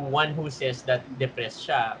out to one who says that depressed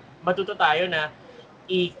siya, matuto tayo na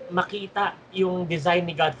makita yung design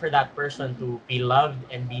ni God for that person to be loved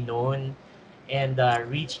and be known and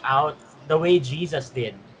reach out the way Jesus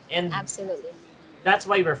did. And Absolutely. that's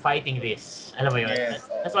why we're fighting this. Alam mo yun? Yes.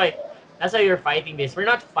 That's why you're fighting this. We're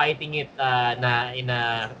not fighting it na in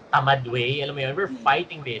a tamad way. Alam mo yun? We're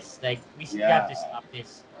fighting this. Like, we have to stop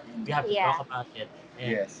this. We have to talk about it.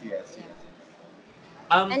 And, Yes.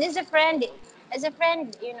 And as a friend,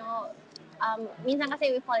 you know, minsan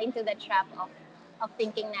kasi we fall into the trap of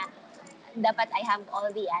thinking na dapat I have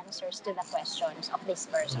all the answers to the questions of this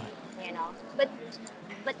person, you know. But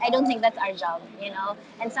I don't think that's our job, you know.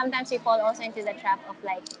 And sometimes we fall also into the trap of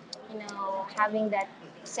like, you know, having that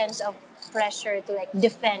sense of pressure to like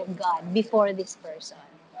defend God before this person.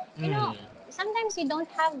 You know, sometimes you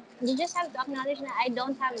just have to acknowledge that I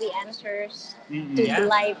don't have the answers to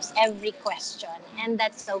life's every question, and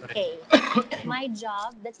that's okay. My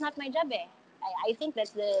job, that's not my job eh. I think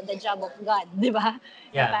that's the job of God, di ba?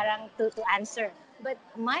 Yeah. Parang to answer. But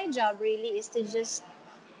my job really is to just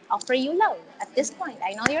offer you love at this point.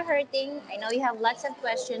 I know you're hurting. I know you have lots of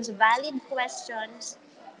questions, valid questions,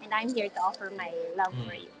 and I'm here to offer my love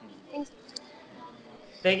for you. Thanks.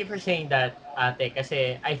 Thank you for saying that, Ate,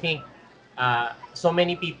 kasi I think so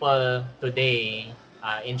many people today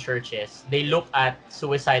in churches, they look at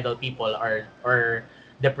suicidal people or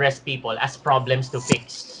depressed people as problems to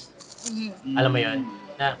fix. Alam mo yun?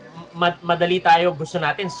 Na madali tayo, gusto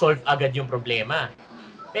natin solve agad yung problema.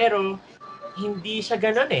 Pero hindi siya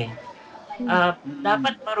ganun eh.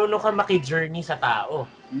 Dapat marunong ka maki-journey sa tao.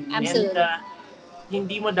 Absolutely. And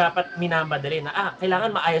hindi mo dapat minamadali na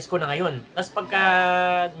kailangan maayos ko na ngayon. Tapos pagka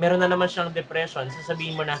meron na naman siyang depression,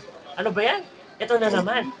 sasabihin mo na, ano ba yan? Ito na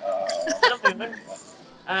naman. Alam mo yun?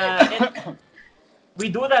 And we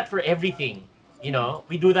do that for everything. You know,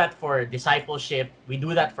 we do that for discipleship. We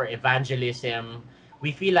do that for evangelism.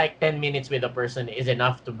 We feel like 10 minutes with a person is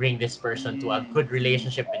enough to bring this person to a good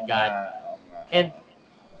relationship with God. And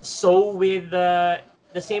so with the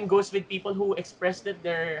same goes with people who express that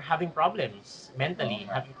they're having problems mentally,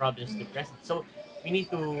 having problems depressed. So we need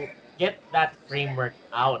to get that framework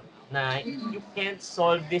out. Na you can't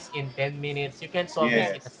solve this in 10 minutes. You can't solve this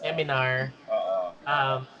in a seminar.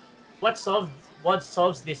 What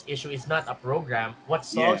solves this issue is not a program. What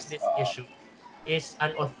solves this issue is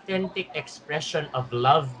an authentic expression of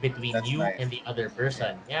love between you and the other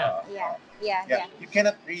person. Yeah. You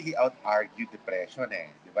cannot really out-argue depression eh.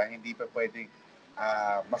 Di ba? Hindi pa pwedeng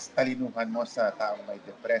mas talinuhan mo sa taong may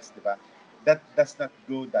depressed, di ba? That does not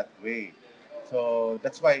go that way. So,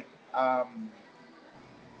 that's why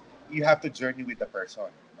you have to journey with the person.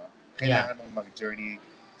 No? Kailangan mong mag-journey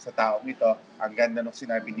sa taong ito. Ang ganda nung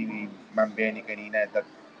sinabi ni Ma'am Benny kanina that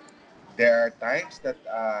there are times that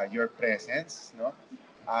your presence, no,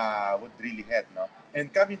 would really help, no. And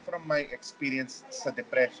coming from my experience sa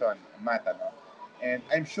depression, Mata, no, and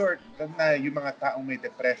I'm sure na yung mga taong may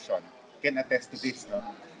depression can attest to this, no.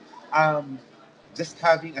 Just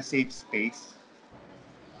having a safe space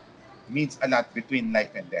means a lot between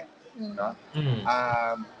life and death, no. Mm.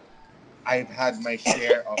 I've had my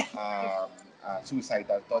share of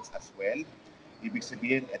suicidal thoughts as well. Ibig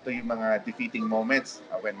sabihin, ito yung mga defeating moments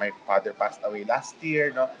when my father passed away last year,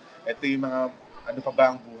 no? Ito yung mga, ano pa ba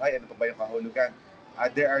ang buhay? Ano pa ba yung kahulugan?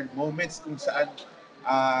 There are moments kung saan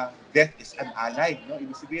death is an ally, no?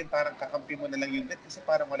 Ibig sabihin, parang kakampi mo na lang yung death kasi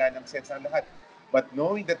parang wala nang sense ang lahat. But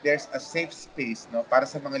knowing that there's a safe space, no, para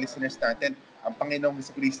sa mga listeners natin, ang Panginoong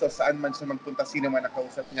Jesucristo, saan man siya magpunta, sino man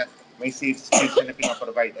nakausap niya, may safe space na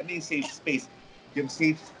pinaprovide. Ano yung safe space? Yung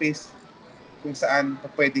safe space kung saan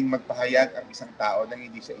pwedeng magpahayag ang isang tao nang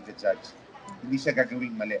hindi siya i-judge. Hindi siya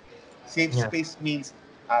gagawing mali. Safe space means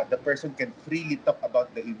the person can freely talk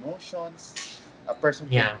about the emotions, a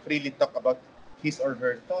person can freely talk about his or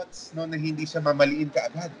her thoughts, no, na hindi siya mamaliin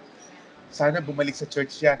kaagad. Sana bumalik sa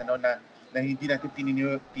church yan, ano, na hindi natin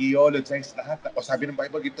theologize lahat. O sabi ng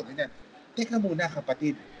Bible, ito, ganyan. Teka muna,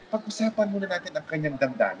 kapatid. Pag-usapan muna natin ang kanyang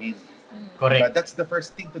damdamin. Correct. But that's the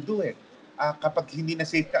first thing to do eh. Kapag hindi na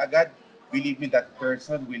safe ka agad, believe me, that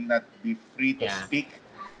person will not be free to speak.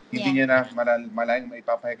 Hindi niya na malayang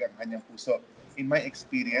maipapahayag ang kanyang puso. In my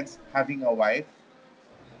experience, having a wife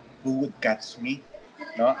who would catch me,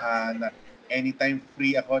 no, and anytime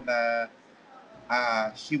free ako na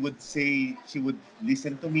she would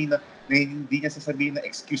listen to me na hindi niya sasabihin na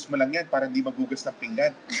excuse mo lang yan para hindi magugas ng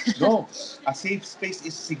pinggan. No, a safe space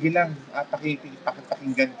is sige lang,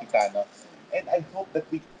 pakinggan kita, no. And I hope that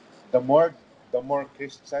the more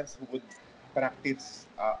Christians who would practice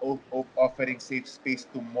offering safe space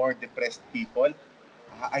to more depressed people,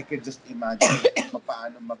 I can just imagine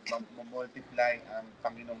paano mag-multiply ang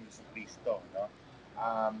Panginoong Jesucristo, no?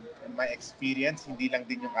 In my experience, hindi lang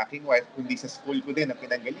din yung aking wife, kundi sa school ko din na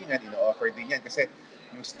pinanggalingan, ino-offer din yan. Kasi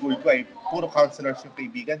yung school ko ay puro counselors yung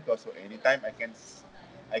kaibigan ko. So anytime I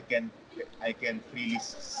can freely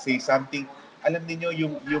say something. Alam niyo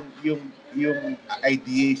yung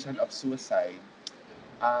ideation of suicide,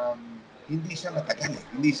 hindi siya matagal,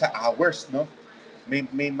 hindi siya hours, no?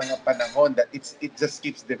 May mga panahon that it just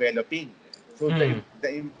keeps developing. So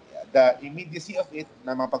the immediacy of it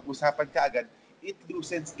na mapag-usapan ka agad, it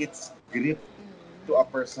loosens its grip to a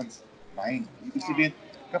person's mind. Ibig sabihin,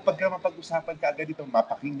 kapag ka mapag-usapan ka agad ito,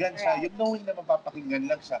 mapakinggan siya, yung knowing na mapapakinggan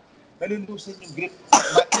lang siya, nalulusen yung grip,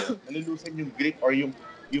 nalulusen yung grip or yung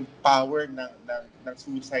power ng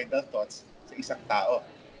suicidal thoughts sa isang tao.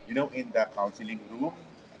 You know, in the counseling room,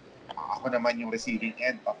 ako naman yung receiving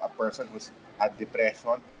end of a person who's at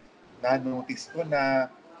depression, na-notice ko na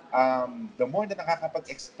the more na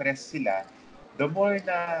nakakapag-express sila, the more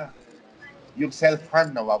na yung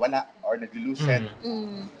self-harm nawawala or nag-loosen.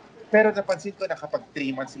 Pero napansin ko na kapag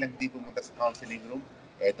 3 months silang hindi pumunta sa counseling room,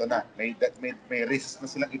 eto na, may risk na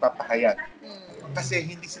silang ipapahayag. Kasi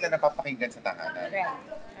hindi sila napapakinggan sa tahanan.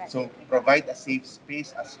 So, provide a safe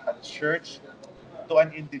space as a church to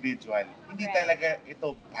an individual. Hindi talaga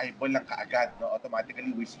ito Bible lang kaagad, no?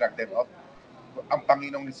 Automatically we shrug them off. Ang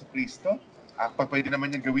Panginoong Jesucristo, pwede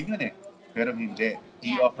naman niyang gawin yun eh. Pero hindi.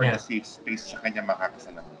 He offered a safe space sa kanyang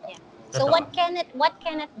makakasalamuha. So what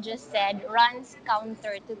Kenneth just said runs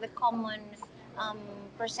counter to the common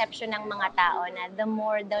perception ng mga tao na the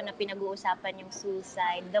more daw na pinag-uusapan yung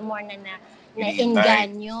suicide, the more na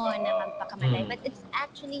inganyo na magpakamatay. But it's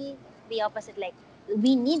actually the opposite. Like,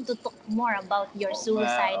 we need to talk more about your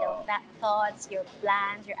suicidal thoughts, your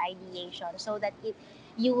plans, your ideation, so that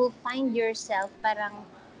you will find yourself parang,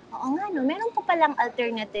 oo nga no, meron pa palang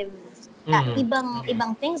alternatives,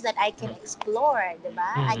 ibang things that I can explore,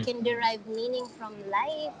 diba? I can derive meaning from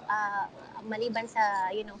life, maliban sa,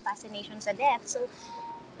 fascination sa death. So,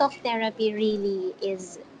 talk therapy really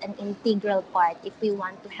is an integral part if we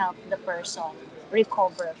want to help the person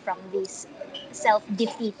recover from these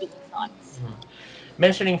self-defeating thoughts.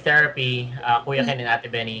 Mentioning therapy, Kuya Ken and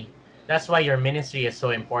Ate Benny, that's why your ministry is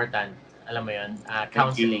so important. Alam mo yun,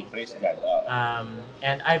 counseling.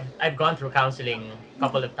 And I've gone through counseling a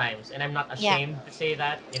couple of times, and I'm not ashamed to say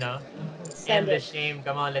that, End the shame.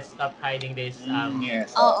 Come on, let's stop hiding this.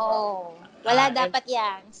 Yes. Wala dapat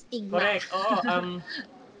yan. Stigma. Correct.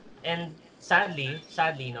 And sadly,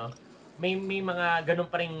 no, may mga ganun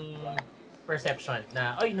pa ring perception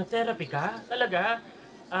na, oy, nag-therapy ka? Talaga?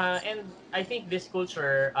 And I think this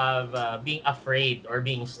culture of being afraid or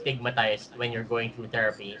being stigmatized when you're going through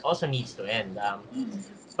therapy also needs to end.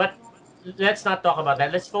 But let's not talk about that.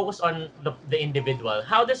 Let's focus on the individual.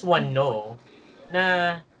 How does one know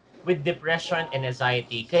na with depression and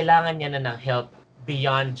anxiety, kailangan niya na ng help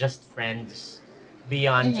beyond just friends,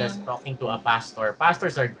 beyond just Mm-hmm. talking to a pastor?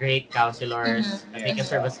 Pastors are great counselors. Mm-hmm. They can Yes.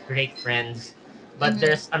 serve as great friends. But Mm-hmm.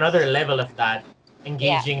 there's another level of that, Yeah.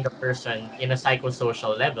 engaging the person in a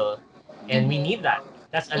psychosocial level. And we Mm-hmm. need that.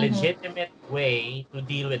 That's a Mm-hmm. legitimate way to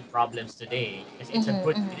deal with problems today kasi it's a Mm-hmm.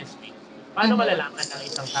 good Mm-hmm. ministry. Paano malalaman ng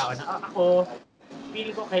isang tao na ako,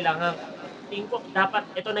 feeling ko kailangan, tingin ko dapat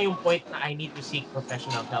ito na yung point na I need to seek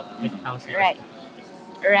professional help with counselors Right.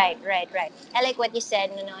 and therapists. Right. I like what you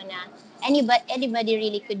said, no, na anybody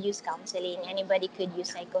really could use counseling. Anybody could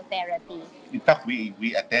use psychotherapy. In fact, we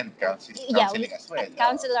attend Yeah, we, counseling as well.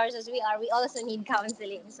 counselors as we are, we also need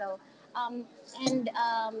counseling. So, um, and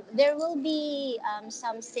there will be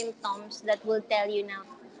some symptoms that will tell you now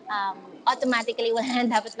automatically wala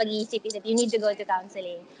na dapat pag-iisip-isip. You need to go to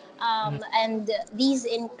counseling. Mm. And these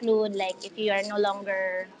include like if you are no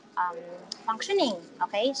longer functioning,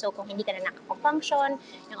 okay? So kung hindi ka na nakapag-function,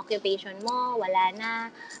 yung occupation mo, wala na,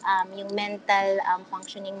 yung mental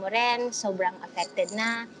functioning mo rin, sobrang affected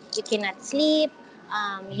na, you cannot sleep,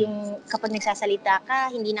 yung kapag nagsasalita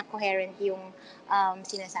ka, hindi na coherent yung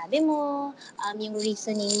sinasabi mo, yung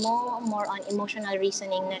reasoning mo, more on emotional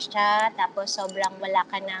reasoning na siya, tapos sobrang wala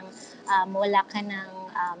ka ng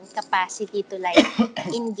capacity to like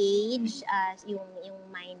engage yung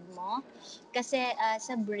mind mo. Kasi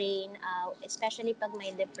sa brain, especially pag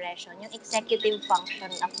may depression, yung executive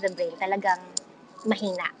function of the brain talagang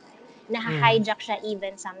mahina. Naha-hijack siya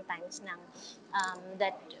even sometimes ng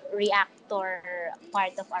that reactor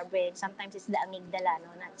part of our brain. Sometimes it's the amygdala,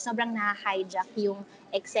 no? Na sobrang naha-hijack yung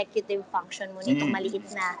executive function mo nitong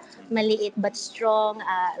maliit but strong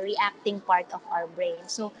reacting part of our brain.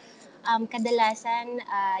 So, kadalasan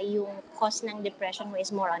yung cause ng depression mo is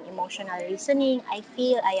more on emotional reasoning. I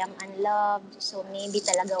feel I am unloved, so maybe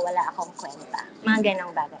talaga wala akong kwenta. Mga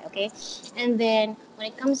ganong bagay, okay? And then, when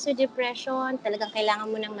it comes to depression, talagang kailangan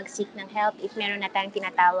mo nang mag-seek ng help if meron na tayong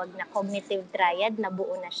tinatawag na cognitive triad, na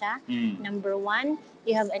buo na siya. Number 1,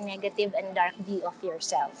 you have a negative and dark view of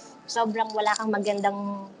yourself. Sobrang wala kang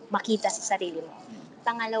magandang makita sa sarili mo.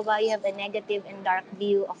 Pangalawa, you have a negative and dark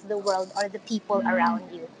view of the world or the people around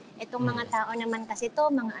you. Itong mga tao naman kasi to,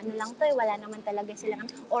 mga ano lang to, wala naman talaga silang,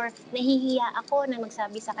 or nahihiya ako na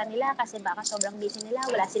magsabi sa kanila kasi baka sobrang busy nila,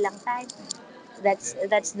 wala silang time. That's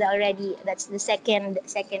the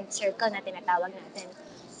second circle na tinatawag natin.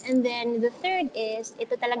 And then the third is,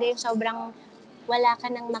 ito talaga yung sobrang wala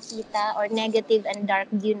ka nang makita or negative and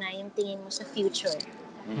dark view na yung tingin mo sa future.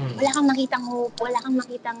 Wala kang makitang hope, wala kang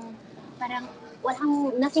makitang parang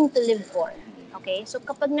nothing to live for. Okay? So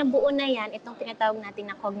kapag nabuo na yan, itong tinatawag natin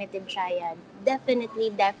na cognitive triad, definitely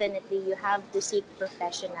you have to seek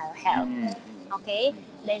professional help. Okay?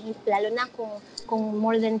 Dahil lalo na kung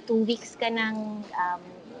more than 2 weeks ka nang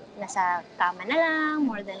nasa kama na lang,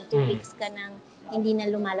 more than 2 weeks ka nang hindi na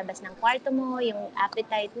lumalabas ng kwarto mo, yung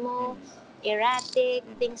appetite mo, erratic,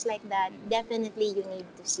 things like that, definitely you need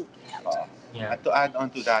to seek help. Yeah. At to add on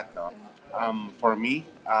to that, no, for me,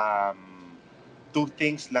 2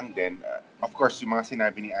 things lang din. Of course, yung mga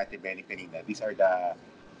sinabi ni Ate Benny kanina, these are the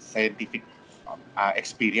scientific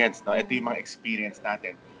experience. No? Ito yung mga experience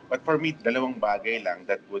natin. But for me, 2 bagay lang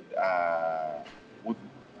that would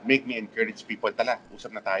make me encourage people.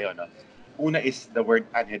 Usap na tayo. No? Una is the word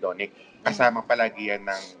anhedonic. Kasama palagi yan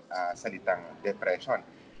ng salitang depression.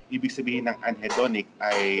 Ibig sabihin ng anhedonic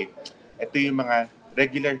ay ito yung mga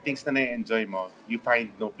regular things na na-enjoy mo, you find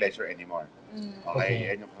no pleasure anymore. Okay?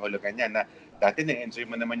 Yan yung kahulugan niya na dati na-enjoy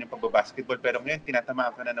mo naman yung pagbabasketball pero ngayon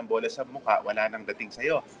tinatamaan ka na ng bola sa mukha, wala nang dating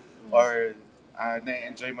sa'yo. Or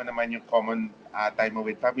na-enjoy mo naman yung common time mo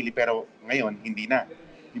with family pero ngayon hindi na.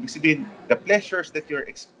 Ibig sabihin, the pleasures that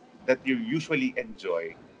you usually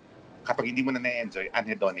enjoy, kapag hindi mo na na-enjoy,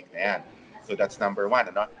 anhedonic na yan. So that's number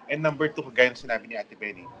 1, ano? And number 2, kagaya ng sinabi ni Ate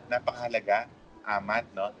Benny, napakahalaga, Matt,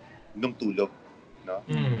 no? Nung tulog, no?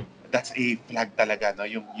 That's a flag talaga, no?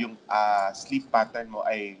 Yung sleep pattern mo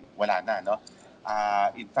ay wala na, no?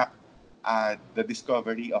 In fact, the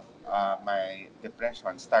discovery of my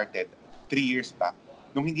depression started 3 years back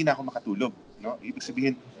nung hindi na ako makatulog, no? Ibig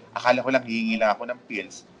sabihin, akala ko lang hihingi lang ako ng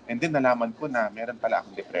pills and then nalaman ko na meron pala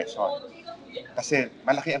akong depression. Kasi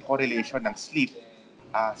malaki ang correlation ng sleep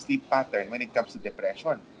pattern when it comes to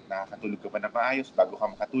depression. Nakakatulog ka ba na maayos bago ka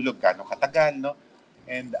makatulog, gano'ng katagal, no?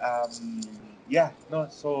 And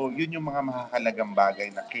so yun yung mga mahahalagang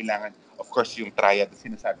bagay na kailangan, of course, yung triad na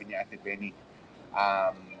sinasabi ni Ate Benny,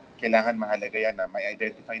 kailangan mahalaga yan na may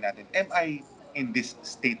identify natin, am I in this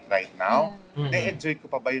state right now? Mm. Na-enjoy ko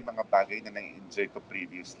pa ba yung mga bagay na na-enjoy ko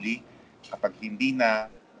previously? Kapag hindi na,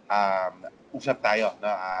 usap tayo,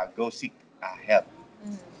 no? Go seek help.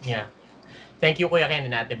 Yeah. Thank you, Kuya Ken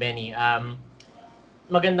and Ate Benny.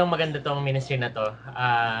 Maganda tong ministry na to.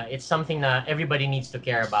 It's something na everybody needs to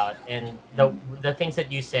care about. And the things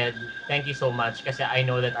that you said, thank you so much kasi I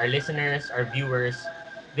know that our listeners, our viewers,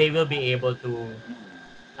 they will be able to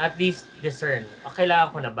at least discern,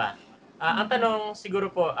 kailangan ko na ba? Ang tanong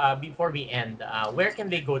siguro po, before we end, where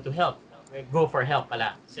can they go to help? Go for help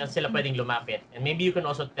pala. Saan sila pwedeng lumapit? And maybe you can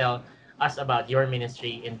also tell us about your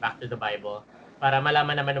ministry in Back to the Bible para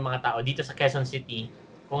malaman naman ng mga tao dito sa Quezon City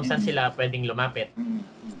kung saan sila pwedeng lumapit.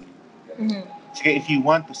 Sige, if you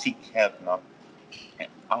want to seek help, no,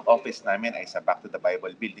 ang office namin ay sa Back to the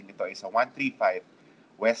Bible building. Ito ay sa 135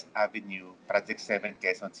 West Avenue, Project 7,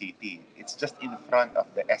 Quezon City. It's just in front of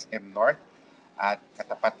the SM North at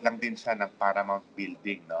katapat lang din siya ng Paramount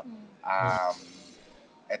Building, no?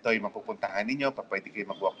 Ito yung mapupuntahan ninyo, pwede kayo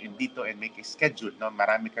mag-walk-in dito and make a schedule, no?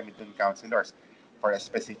 Marami kami dun counselors. For a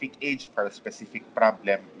specific age, for a specific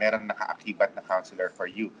problem, meron nakaakibat na counselor for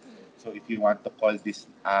you. So if you want to call this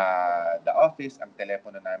the office, ang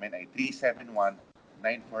telepono namin ay 371-9488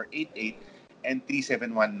 and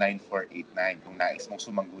 371-9489. Kung nais mong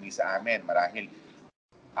sumangguni sa amin, marahil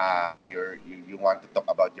you want to talk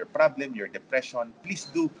about your problem, your depression, please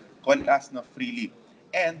do call us no freely.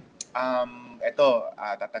 And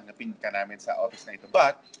tatanggapin ka namin sa office na ito.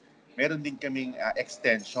 But meron din kaming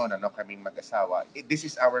extension, kaming mag-asawa. This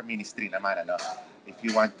is our ministry naman, If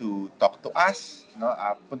you want to talk to us,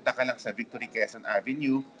 punta ka lang sa Victory Quezon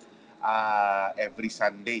Avenue. Every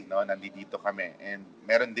Sunday, nandito kami. And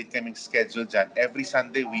meron din kaming schedule dyan. Every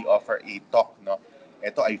Sunday, we offer a talk,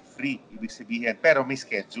 Ito ay free, ibig sabihin. Pero may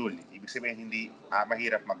schedule. Ibig sabihin, hindi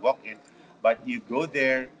mahirap mag-walk-in. But you go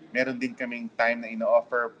there, meron din kaming time na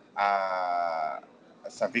ino-offer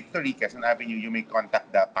sa Victory, Quezon Avenue. You may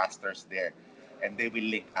contact the pastors there. And they will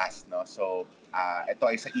link us, So, ito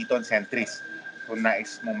ay sa Eton Centris. Kung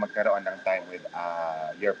nais mong magkaroon ng time with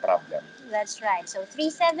your problem. That's right. So,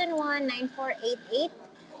 371-9488,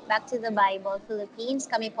 Back to the Bible, Philippines.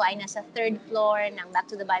 Kami po ay nasa 3rd floor ng Back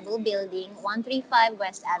to the Bible Building, 135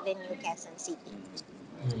 West Avenue, Quezon City.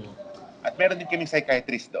 At meron din kaming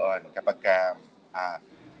psychiatrist doon. Kapag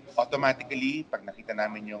automatically, pag nakita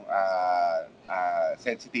namin yung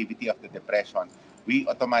sensitivity of the depression, we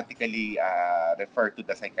automatically refer to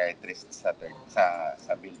the psychiatrist sa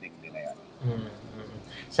building din na yan.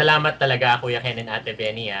 Salamat talaga, Kuya Ken and Ate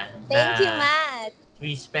Benny. Thank you, Matt.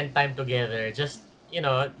 We spent time together. Just,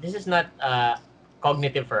 this is not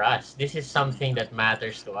cognitive for us. This is something that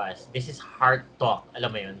matters to us. This is heart talk.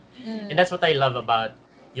 Alam mo yun? And that's what I love about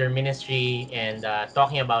your ministry and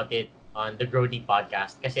talking about it on the Grow Deep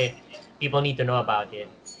podcast. Kasi people need to know about it.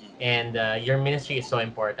 And your ministry is so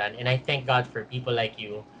important. And I thank God for people like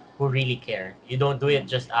you who really care. You don't do it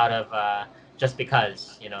just out of... just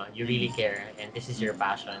because, you really care and this is your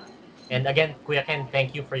passion. And again, Kuya Ken,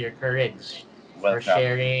 thank you for your courage, for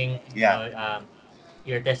sharing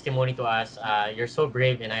your testimony to us. You're so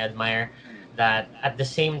brave and I admire that at the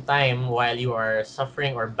same time, while you are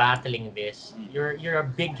suffering or battling this, you're a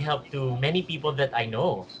big help to many people that I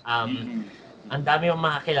know. Ang dami yung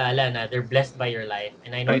makakilala na they're blessed by your life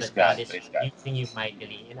and I know that God is using you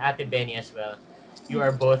mightily. And Ate Benny as well. You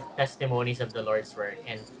are both testimonies of the Lord's work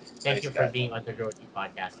and thank you for being on the Grow Deep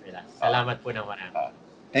podcast with us. Salamat po ng marami.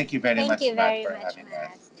 Thank you very much, Matt, for having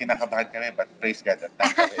us. Kinakabahan kami, but praise God at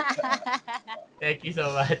time kami. Thank you so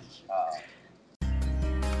much.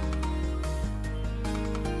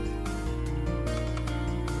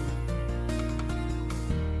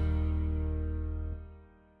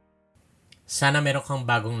 Sana meron kang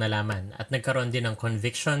bagong nalaman at nagkaroon din ng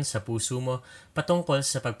conviction sa puso mo patungkol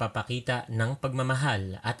sa pagpapakita ng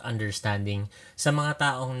pagmamahal at understanding sa mga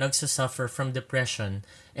taong nagsasuffer from depression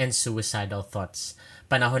and suicidal thoughts.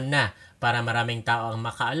 Panahon na para maraming tao ang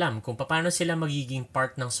makaalam kung paano sila magiging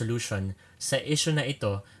part ng solution sa issue na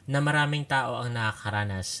ito na maraming tao ang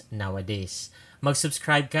nakakaranas nowadays.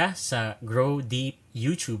 Mag-subscribe ka sa Grow Deep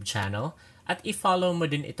YouTube channel at i-follow mo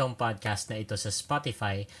din itong podcast na ito sa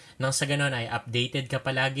Spotify nang sa ganon ay updated ka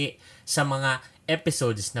palagi sa mga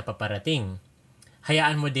episodes na paparating.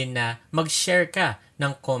 Hayaan mo din na mag-share ka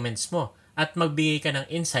ng comments mo at magbigay ka ng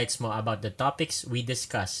insights mo about the topics we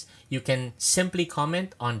discuss. You can simply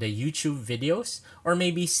comment on the YouTube videos or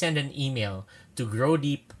maybe send an email to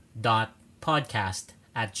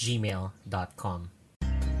growdeep.podcast@gmail.com.